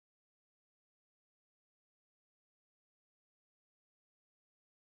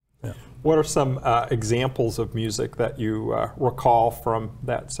Yeah. What are some examples of music that you recall from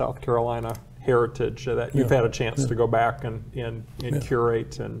that South Carolina heritage that you've had a chance to go back and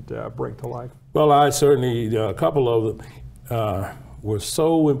curate and bring to life? Well, I certainly, a couple of them were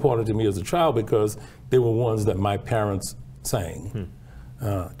so important to me as a child because they were ones that my parents sang.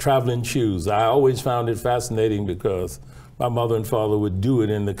 Travelin Shoes. I always found it fascinating because my mother and father would do it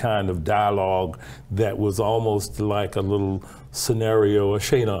in the kind of dialogue that was almost like a little scenario, a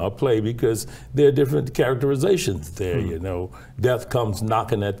Shana, a play, because there are different characterizations there, you know. Death comes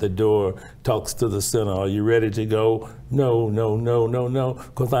knocking at the door, talks to the sinner, are you ready to go? No, no, no, no, no,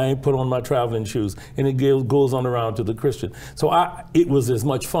 because I ain't put on my traveling shoes. And it goes on around to the Christian. So it was as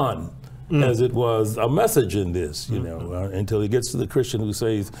much fun as it was a message in this, you know, until he gets to the Christian who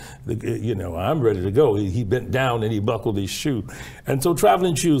says, you know, I'm ready to go. He bent down and he buckled his shoe. And so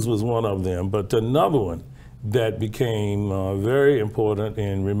Travelin Shoes was one of them. But another one that became very important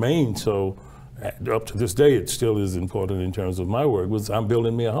and remained so up to this day, it still is important in terms of my work, was I'm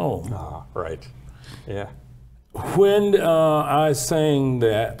Building Me a Home. Ah, right. Yeah. When I sang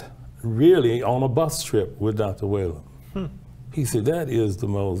that really on a bus trip with Dr. Whalen, he said, that is the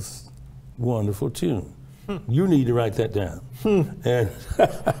most wonderful tune. You need to write that down. And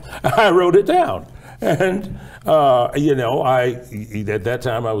I wrote it down. And, you know, at that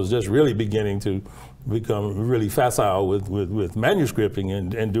time I was just really beginning to become really facile with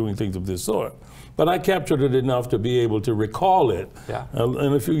manuscripting and doing things of this sort. But I captured it enough to be able to recall it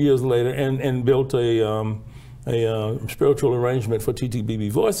and a few years later and built a spiritual arrangement for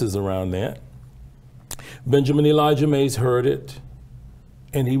TTBB Voices around that. Benjamin Elijah Mays heard it,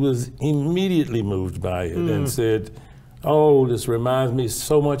 and he was immediately moved by it and said, oh, this reminds me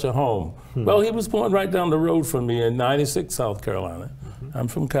so much of home. Well, he was born right down the road from me in 96, South Carolina. I'm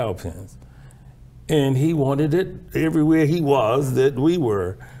from Cowpens. And he wanted it everywhere he was that we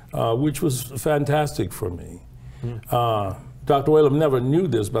were, which was fantastic for me. Dr. Whalen never knew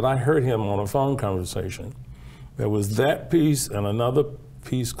this, but I heard him on a phone conversation. There was that piece and another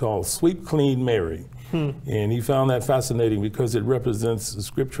piece called Sweet Clean Mary. And he found that fascinating because it represents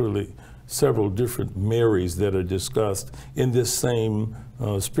scripturally several different Marys that are discussed in this same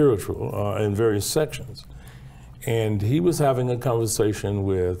spiritual in various sections. And he was having a conversation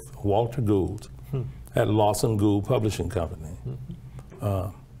with Walter Gould at Lawson Gould Publishing Company,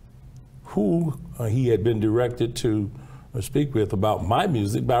 who he had been directed to speak with about my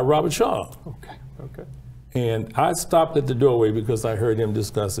music by Robert Shaw. Okay. And I stopped at the doorway because I heard him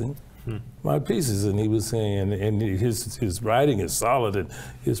discussing my pieces, and he was saying, and his writing is solid, and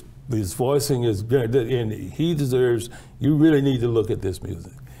his voicing is good, and he deserves, you really need to look at this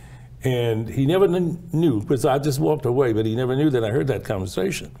music. And he never knew, because I just walked away, but he never knew that I heard that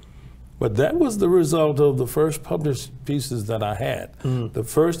conversation. But that was the result of the first published pieces that I had. The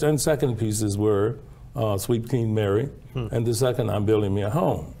first and second pieces were Sweet Clean Mary, and the second, I'm Building Me a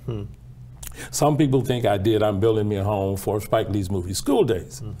Home. Some people think I did I'm Building Me a Home for Spike Lee's movie School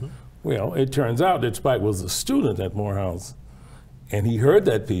Daze. Well, it turns out that Spike was a student at Morehouse, and he heard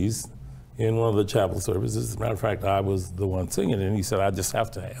that piece in one of the chapel services. As a matter of fact, I was the one singing it, and he said, I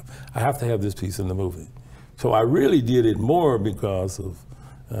have to have this piece in the movie. So I really did it more because of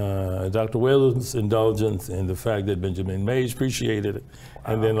Dr. Whalen's indulgence and the fact that Benjamin Mays appreciated it,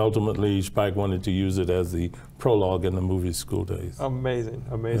 and then ultimately Spike wanted to use it as the prologue in the movie School Daze. Amazing,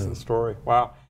 amazing story. Wow.